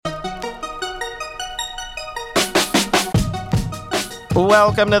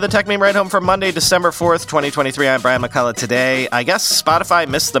Welcome to the Tech Meme Ride Home for Monday, December 4th, 2023. I'm Brian McCullough. Today, I guess Spotify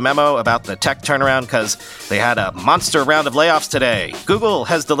missed the memo about the tech turnaround because they had a monster round of layoffs today. Google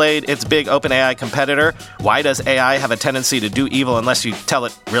has delayed its big OpenAI competitor. Why does AI have a tendency to do evil unless you tell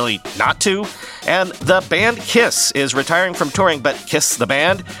it really not to? And the band Kiss is retiring from touring, but Kiss the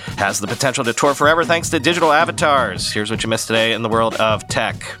band has the potential to tour forever thanks to digital avatars. Here's what you missed today in the world of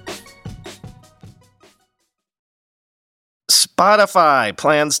tech. Spotify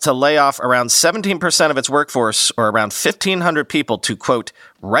plans to lay off around 17% of its workforce, or around 1,500 people, to, quote,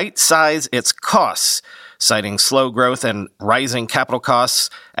 right-size its costs, citing slow growth and rising capital costs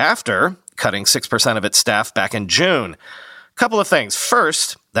after cutting 6% of its staff back in June. Couple of things.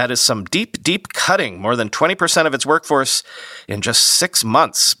 First, that is some deep cutting, more than 20% of its workforce in just 6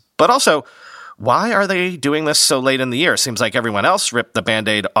 months. But also, why are they doing this so late in the year? Seems like everyone else ripped the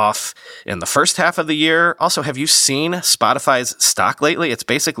Band-Aid off in the first half of the year. Also, have you seen Spotify's stock lately? It's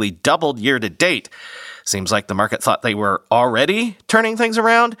basically doubled year to date. Seems like the market thought they were already turning things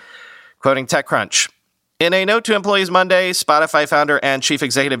around. Quoting TechCrunch, in a note to employees Monday, Spotify founder and chief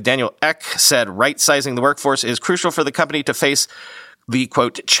executive Daniel Ek said right-sizing the workforce is crucial for the company to face the,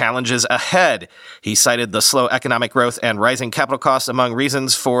 quote, challenges ahead. He cited the slow economic growth and rising capital costs among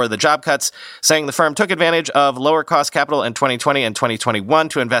reasons for the job cuts, saying the firm took advantage of lower cost capital in 2020 and 2021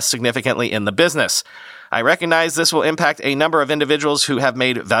 to invest significantly in the business. I recognize this will impact a number of individuals who have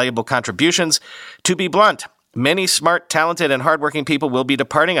made valuable contributions. To be blunt, many smart, talented, and hardworking people will be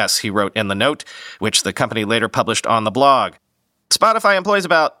departing us, he wrote in the note, which the company later published on the blog. Spotify employs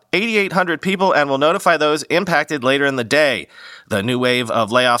about 8,800 people and will notify those impacted later in the day. The new wave of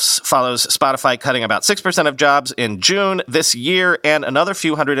layoffs follows Spotify cutting about 6% of jobs in June this year and another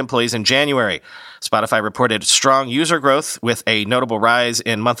few hundred employees in January. Spotify reported strong user growth with a notable rise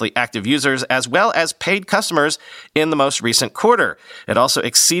in monthly active users as well as paid customers in the most recent quarter. It also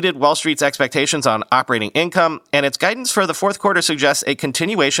exceeded Wall Street's expectations on operating income, and its guidance for the fourth quarter suggests a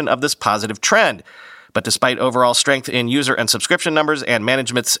continuation of this positive trend. But despite overall strength in user and subscription numbers and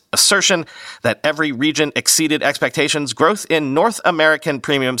management's assertion that every region exceeded expectations, growth in North American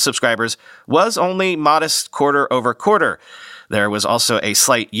premium subscribers was only modest quarter over quarter. There was also a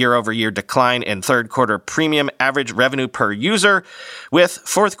slight year-over-year decline in third quarter premium average revenue per user, with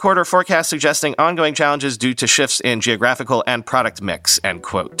fourth quarter forecasts suggesting ongoing challenges due to shifts in geographical and product mix, end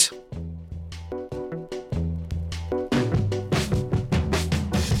quote.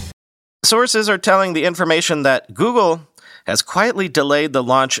 Sources are telling the information that Google has quietly delayed the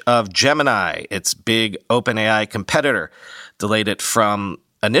launch of Gemini, its big OpenAI competitor. Delayed it from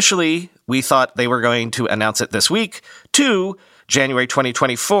initially, we thought they were going to announce it this week, to January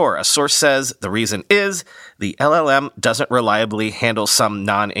 2024. A source says the reason is the LLM doesn't reliably handle some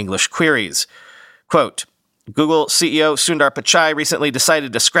non-English queries. Quote, Google CEO Sundar Pichai recently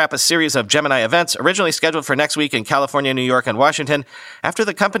decided to scrap a series of Gemini events originally scheduled for next week in California, New York, and Washington after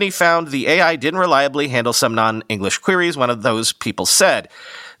the company found the AI didn't reliably handle some non-English queries, one of those people said.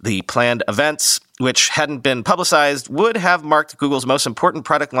 The planned events, which hadn't been publicized, would have marked Google's most important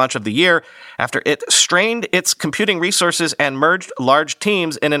product launch of the year after it strained its computing resources and merged large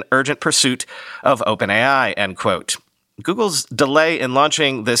teams in an urgent pursuit of OpenAI, end quote. Google's delay in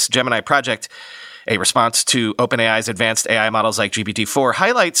launching this Gemini project, a response to OpenAI's advanced AI models like GPT-4,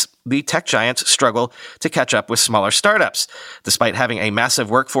 highlights the tech giant's struggle to catch up with smaller startups. Despite having a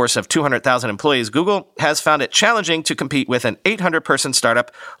massive workforce of 200,000 employees, Google has found it challenging to compete with an 800-person startup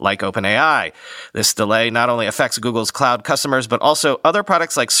like OpenAI. This delay not only affects Google's cloud customers, but also other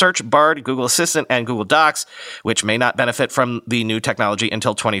products like Search, Bard, Google Assistant, and Google Docs, which may not benefit from the new technology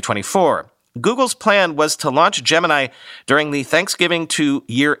until 2024. Google's plan was to launch Gemini during the Thanksgiving to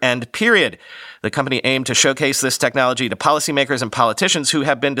year-end period. The company aimed to showcase this technology to policymakers and politicians who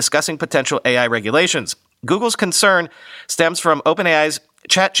have been discussing potential AI regulations. Google's concern stems from OpenAI's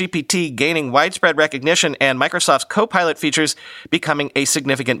ChatGPT gaining widespread recognition and Microsoft's Copilot features becoming a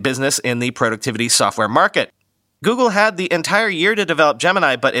significant business in the productivity software market. Google had the entire year to develop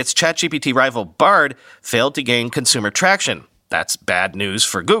Gemini, but its ChatGPT rival Bard failed to gain consumer traction. That's bad news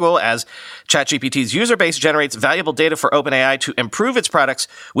for Google, as ChatGPT's user base generates valuable data for OpenAI to improve its products,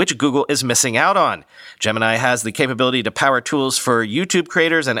 which Google is missing out on. Gemini has the capability to power tools for YouTube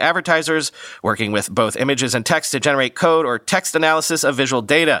creators and advertisers, working with both images and text to generate code or text analysis of visual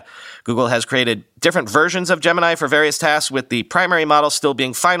data. Google has created different versions of Gemini for various tasks, with the primary model still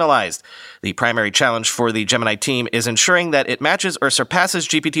being finalized. The primary challenge for the Gemini team is ensuring that it matches or surpasses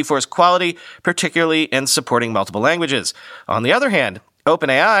GPT-4's quality, particularly in supporting multiple languages. On the other hand,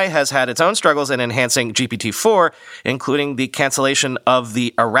 OpenAI has had its own struggles in enhancing GPT-4, including the cancellation of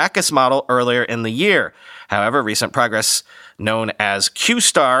the Arrakis model earlier in the year. However, recent progress known as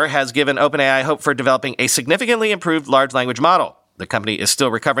Q-Star has given OpenAI hope for developing a significantly improved large language model. The company is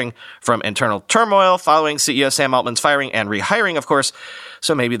still recovering from internal turmoil following CEO Sam Altman's firing and rehiring, of course,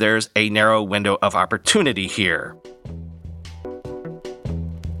 so maybe there's a narrow window of opportunity here.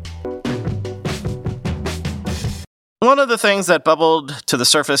 One of the things that bubbled to the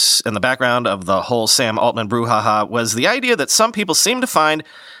surface in the background of the whole Sam Altman brouhaha was the idea that some people seem to find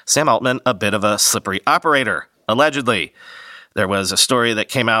Sam Altman a bit of a slippery operator, allegedly. There was a story that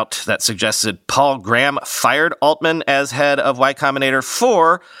came out that suggested Paul Graham fired Altman as head of Y Combinator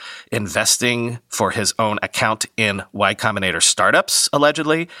for investing for his own account in Y Combinator startups,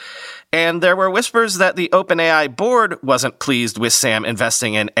 allegedly. And there were whispers that the OpenAI board wasn't pleased with Sam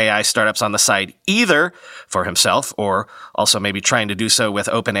investing in AI startups on the side either for himself, or also maybe trying to do so with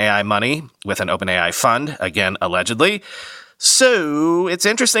OpenAI money, with an OpenAI fund, again, allegedly. So it's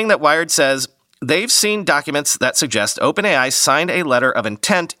interesting that Wired says they've seen documents that suggest OpenAI signed a letter of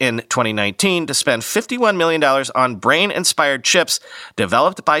intent in 2019 to spend $51 million on brain-inspired chips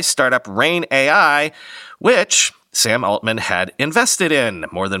developed by startup Rain AI, which Sam Altman had invested in,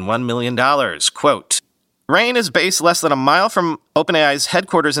 more than $1 million. Quote, Rain is based less than a mile from OpenAI's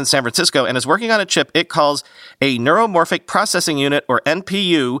headquarters in San Francisco and is working on a chip it calls a neuromorphic processing unit, or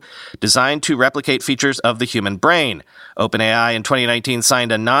NPU, designed to replicate features of the human brain. OpenAI in 2019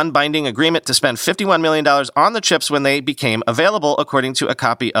 signed a non-binding agreement to spend $51 million on the chips when they became available, according to a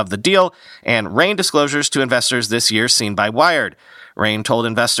copy of the deal and Rain disclosures to investors this year seen by Wired. Rain told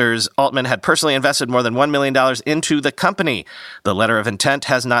investors Altman had personally invested more than $1 million into the company. The letter of intent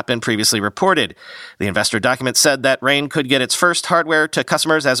has not been previously reported. The investor document said that Rain could get its first hardware to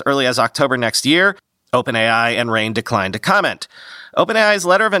customers as early as October next year. OpenAI and Rain declined to comment. OpenAI's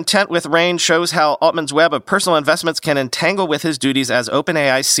letter of intent with Rain shows how Altman's web of personal investments can entangle with his duties as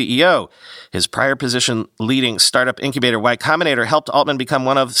OpenAI's CEO. His prior position leading startup incubator Y Combinator helped Altman become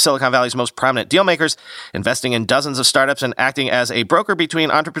one of Silicon Valley's most prominent dealmakers, investing in dozens of startups and acting as a broker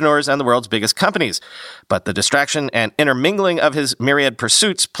between entrepreneurs and the world's biggest companies. But the distraction and intermingling of his myriad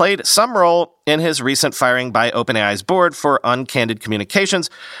pursuits played some role in his recent firing by OpenAI's board for uncandid communications,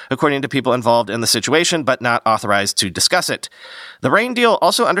 according to people involved in the situation but not authorized to discuss it. The Rain deal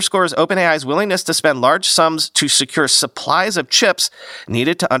also underscores OpenAI's willingness to spend large sums to secure supplies of chips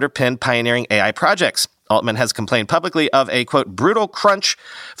needed to underpin pioneering AI projects. Altman has complained publicly of a, quote, brutal crunch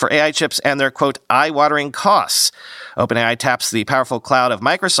for AI chips and their, quote, eye-watering costs. OpenAI taps the powerful cloud of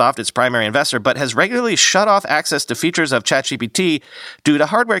Microsoft, its primary investor, but has regularly shut off access to features of ChatGPT due to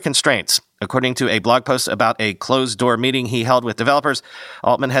hardware constraints. According to a blog post about a closed-door meeting he held with developers,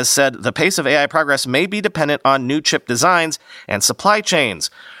 Altman has said the pace of AI progress may be dependent on new chip designs and supply chains.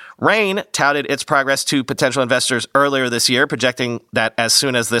 Rain touted its progress to potential investors earlier this year, projecting that as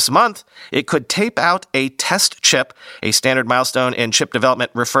soon as this month, it could tape out a test chip, a standard milestone in chip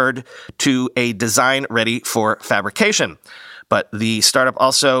development referred to a design ready for fabrication. But the startup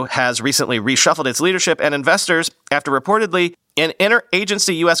also has recently reshuffled its leadership and investors after reportedly an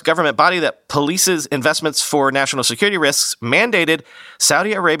interagency U.S. government body that polices investments for national security risks mandated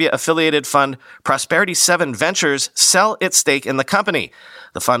Saudi Arabia-affiliated fund Prosperity 7 Ventures sell its stake in the company.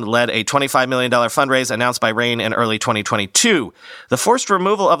 The fund led a $25 million fundraise announced by Rain in early 2022. The forced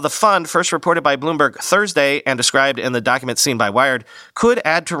removal of the fund, first reported by Bloomberg Thursday and described in the document seen by Wired, could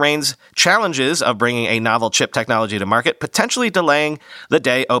add to Rain's challenges of bringing a novel chip technology to market, potentially delaying the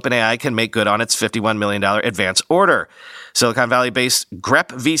day OpenAI can make good on its $51 million advance order. Silicon Valley-based Grep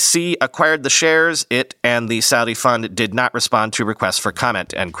VC acquired the shares. It and the Saudi fund did not respond to requests for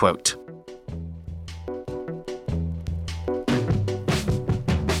comment, end quote.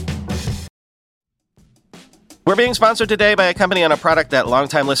 We're being sponsored today by a company and a product that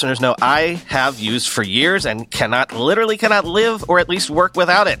longtime listeners know I have used for years and literally cannot live or at least work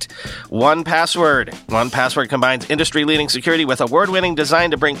without it. 1Password. 1Password combines industry-leading security with award-winning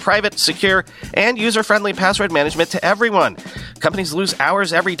design to bring private, secure, and user-friendly password management to everyone. Companies lose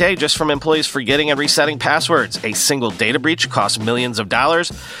hours every day just from employees forgetting and resetting passwords. A single data breach costs millions of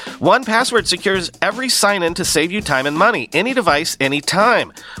dollars. 1Password secures every sign-in to save you time and money. Any device,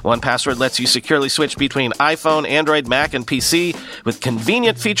 anytime. 1Password lets you securely switch between iPhone, iPhone, Android, Mac, and PC with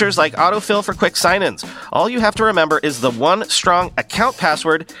convenient features like autofill for quick sign-ins. All you have to remember is the one strong account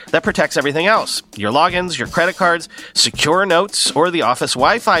password that protects everything else. Your logins, your credit cards, secure notes, or the office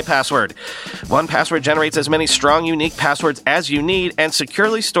Wi-Fi password. 1Password generates as many strong, unique passwords as you need and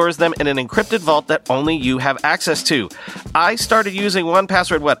securely stores them in an encrypted vault that only you have access to. I started using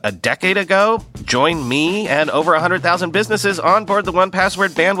 1Password, a decade ago? Join me and over 100,000 businesses on board the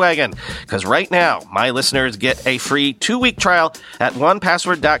 1Password bandwagon. Because right now, my listeners get a free 2-week trial at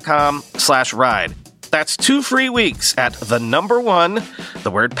onepassword.com/ride. That's 2 free weeks at the number 1,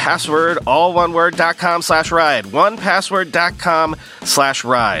 the word password, all one word.com/ride.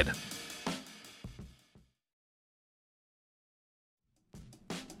 onepassword.com/ride.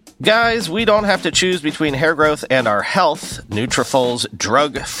 Guys, we don't have to choose between hair growth and our health. Nutrafol's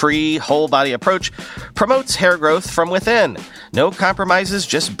drug-free whole-body approach promotes hair growth from within. No compromises,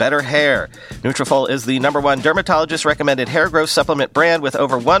 just better hair. Nutrafol is the number 1 dermatologist-recommended hair growth supplement brand with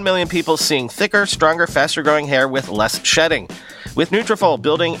over 1 million people seeing thicker, stronger, faster-growing hair with less shedding. With Nutrafol,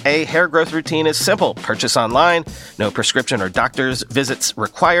 building a hair growth routine is simple. Purchase online, no prescription or doctor's visits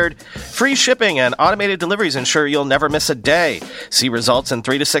required. Free shipping and automated deliveries ensure you'll never miss a day. See results in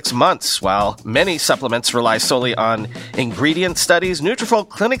 3 to 6 months. While many supplements rely solely on ingredient studies, Nutrafol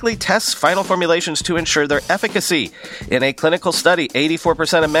clinically tests final formulations to ensure their efficacy. In a clinical study,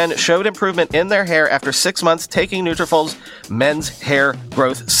 84% of men showed improvement in their hair after 6 months taking Nutrafol's men's hair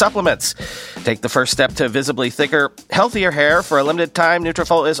growth supplements. Take the first step to visibly thicker, healthier hair. For a limited time,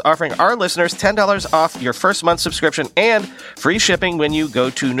 Nutrafol is offering our listeners $10 off your first month subscription and free shipping when you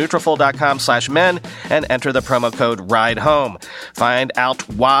go to Nutrafol.com/men and enter the promo code RIDEHOME. Find out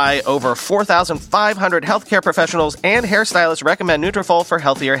why over 4,500 healthcare professionals and hairstylists recommend Nutrafol for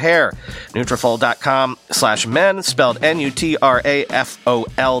healthier hair. Nutrafol.com/men, spelled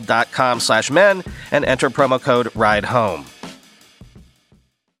Nutrafol.com/men, and enter promo code RIDEHOME.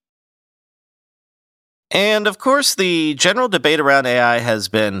 And of course, the general debate around AI has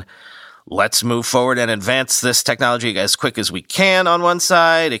been, let's move forward and advance this technology as quick as we can on one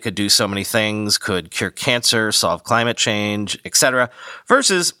side. It could do so many things, could cure cancer, solve climate change, etc.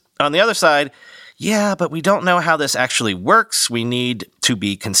 Versus, on the other side, yeah, but we don't know how this actually works. We need to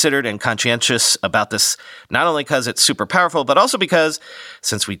be considered and conscientious about this, not only because it's super powerful, but also because,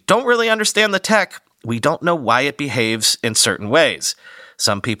 since we don't really understand the tech, we don't know why it behaves in certain ways.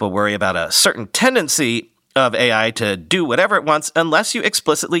 Some people worry about a certain tendency of AI to do whatever it wants unless you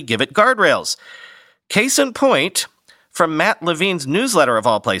explicitly give it guardrails. Case in point, from Matt Levine's newsletter of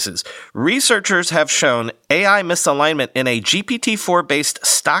all places, researchers have shown AI misalignment in a GPT-4-based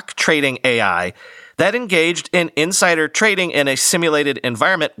stock trading AI that engaged in insider trading in a simulated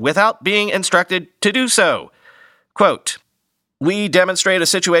environment without being instructed to do so. Quote, "We demonstrate a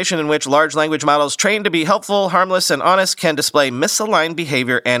situation in which large language models trained to be helpful, harmless, and honest can display misaligned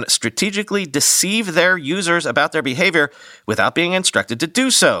behavior and strategically deceive their users about their behavior without being instructed to do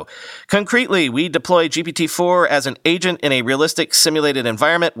so. Concretely, we deploy GPT-4 as an agent in a realistic simulated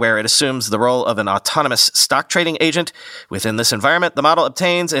environment where it assumes the role of an autonomous stock trading agent. Within this environment, the model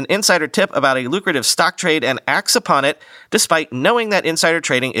obtains an insider tip about a lucrative stock trade and acts upon it, despite knowing that insider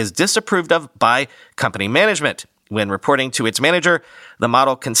trading is disapproved of by company management. When reporting to its manager, the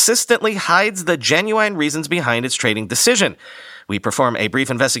model consistently hides the genuine reasons behind its trading decision. We perform a brief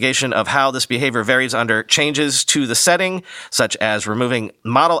investigation of how this behavior varies under changes to the setting, such as removing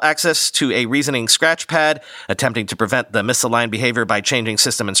model access to a reasoning scratch pad, attempting to prevent the misaligned behavior by changing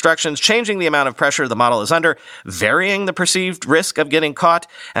system instructions, changing the amount of pressure the model is under, varying the perceived risk of getting caught,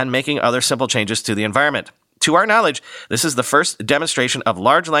 and making other simple changes to the environment. To our knowledge, this is the first demonstration of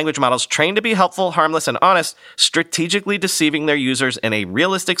large language models trained to be helpful, harmless, and honest, strategically deceiving their users in a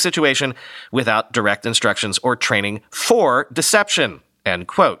realistic situation without direct instructions or training for deception." End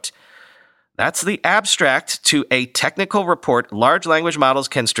quote. That's the abstract to a technical report. Large language models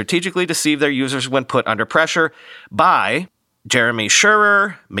can strategically deceive their users when put under pressure by Jeremy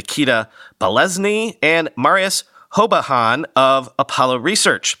Scherer, Mikita Bolesny, and Marius Hobahan of Apollo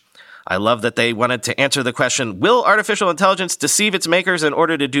Research. I love that they wanted to answer the question, will artificial intelligence deceive its makers in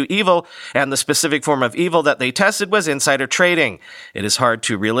order to do evil? And the specific form of evil that they tested was insider trading. It is hard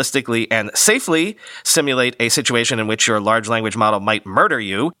to realistically and safely simulate a situation in which your large language model might murder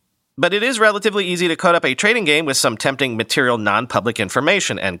you, but it is relatively easy to code up a trading game with some tempting material non-public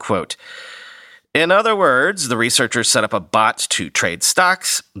information, end quote. In other words, the researchers set up a bot to trade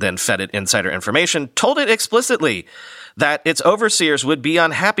stocks, then fed it insider information, told it explicitly that its overseers would be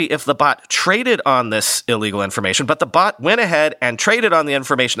unhappy if the bot traded on this illegal information, but the bot went ahead and traded on the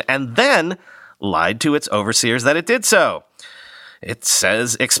information and then lied to its overseers that it did so. It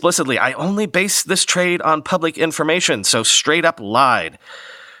says explicitly, I only base this trade on public information, so straight up lied.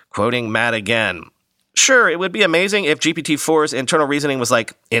 Quoting Matt again. Sure, it would be amazing if GPT-4's internal reasoning was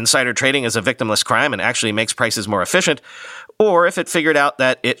like, insider trading is a victimless crime and actually makes prices more efficient, or if it figured out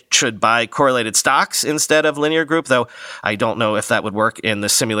that it should buy correlated stocks instead of linear group, though I don't know if that would work in the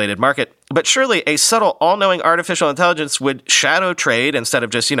simulated market. But surely a subtle, all-knowing artificial intelligence would shadow trade instead of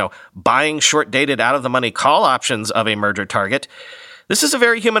just, buying short-dated out-of-the-money call options of a merger target. This is a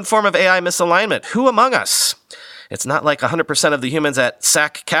very human form of AI misalignment. Who among us? It's not like 100% of the humans at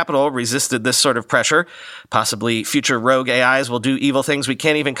SAC Capital resisted this sort of pressure. Possibly future rogue AIs will do evil things we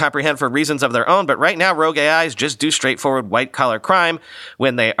can't even comprehend for reasons of their own, but right now rogue AIs just do straightforward white-collar crime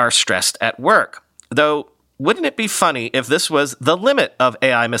when they are stressed at work. Though, wouldn't it be funny if this was the limit of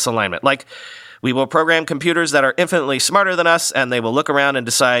AI misalignment? Like, we will program computers that are infinitely smarter than us, and they will look around and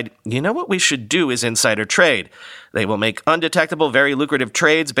decide, what we should do is insider trade. They will make undetectable, very lucrative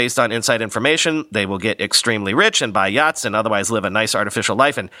trades based on inside information. They will get extremely rich and buy yachts and otherwise live a nice artificial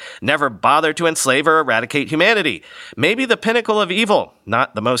life and never bother to enslave or eradicate humanity. Maybe the pinnacle of evil,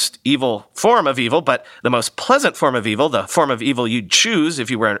 not the most evil form of evil, but the most pleasant form of evil, the form of evil you'd choose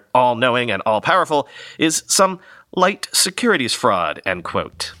if you were all-knowing and all-powerful, is some light securities fraud, end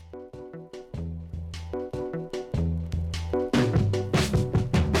quote.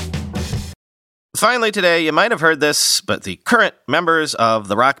 Finally today, you might have heard this, but the current members of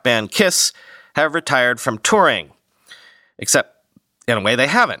the rock band Kiss have retired from touring. Except, in a way, they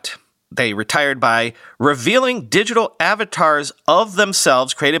haven't. They retired by revealing digital avatars of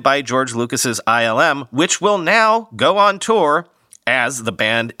themselves created by George Lucas's ILM, which will now go on tour as the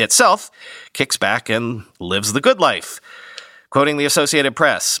band itself kicks back and lives the good life. Quoting the Associated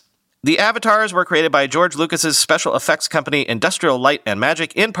Press, the avatars were created by George Lucas's special effects company Industrial Light and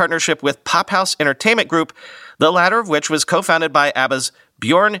Magic in partnership with Pophouse Entertainment Group, the latter of which was co-founded by ABBA's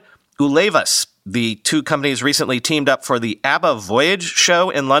Bjorn Ulvaeus. The two companies recently teamed up for the ABBA Voyage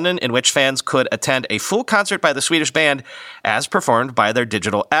show in London, in which fans could attend a full concert by the Swedish band as performed by their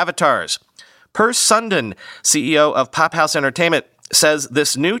digital avatars. Per Sundin, CEO of Pophouse Entertainment, says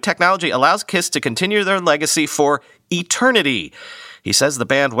this new technology allows Kiss to continue their legacy for eternity. He says the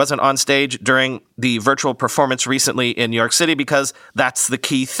band wasn't on stage during the virtual performance recently in New York City because that's the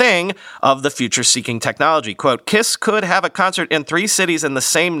key thing of the future-seeking technology. Quote, Kiss could have a concert in 3 cities in the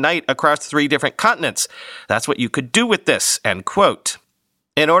same night across 3 different continents. That's what you could do with this, end quote.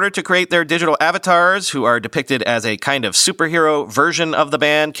 In order to create their digital avatars, who are depicted as a kind of superhero version of the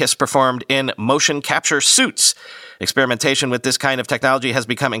band, Kiss performed in motion capture suits. Experimentation with this kind of technology has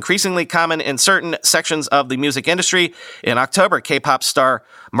become increasingly common in certain sections of the music industry. In October, K-pop star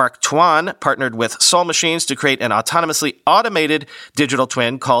Mark Twain partnered with Soul Machines to create an autonomously automated digital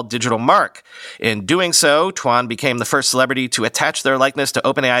twin called Digital Mark. In doing so, Twain became the first celebrity to attach their likeness to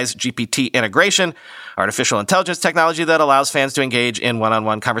OpenAI's GPT integration, artificial intelligence technology that allows fans to engage in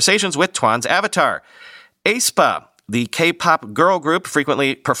one-on-one conversations with Twain's avatar. aespa, the K-pop girl group,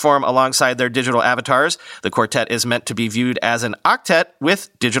 frequently perform alongside their digital avatars. The quartet is meant to be viewed as an octet with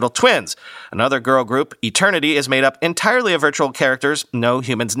digital twins. Another girl group, Eternity, is made up entirely of virtual characters, no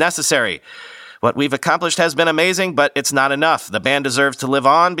humans necessary. What we've accomplished has been amazing, but it's not enough. The band deserves to live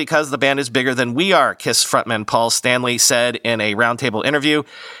on because the band is bigger than we are, Kiss frontman Paul Stanley said in a roundtable interview.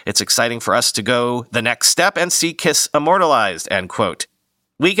 It's exciting for us to go the next step and see Kiss immortalized, end quote.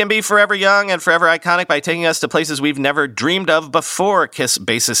 We can be forever young and forever iconic by taking us to places we've never dreamed of before, Kiss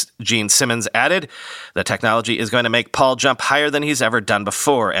bassist Gene Simmons added. The technology is going to make Paul jump higher than he's ever done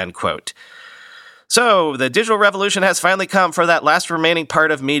before, end quote. So, the digital revolution has finally come for that last remaining part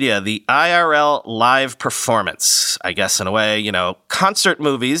of media, the IRL live performance. I guess in a way, concert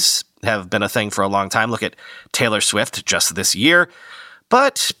movies have been a thing for a long time. Look at Taylor Swift just this year.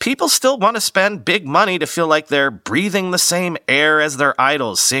 But people still want to spend big money to feel like they're breathing the same air as their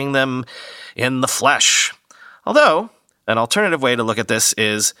idols, seeing them in the flesh. Although, an alternative way to look at this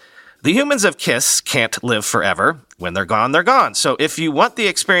is the humans of Kiss can't live forever. When they're gone, they're gone. So if you want the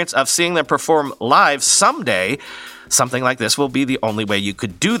experience of seeing them perform live someday, something like this will be the only way you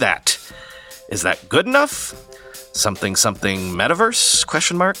could do that. Is that good enough? Something metaverse?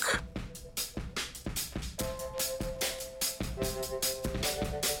 Question mark.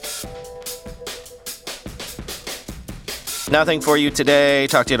 Nothing for you today.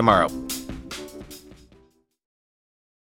 Talk to you tomorrow.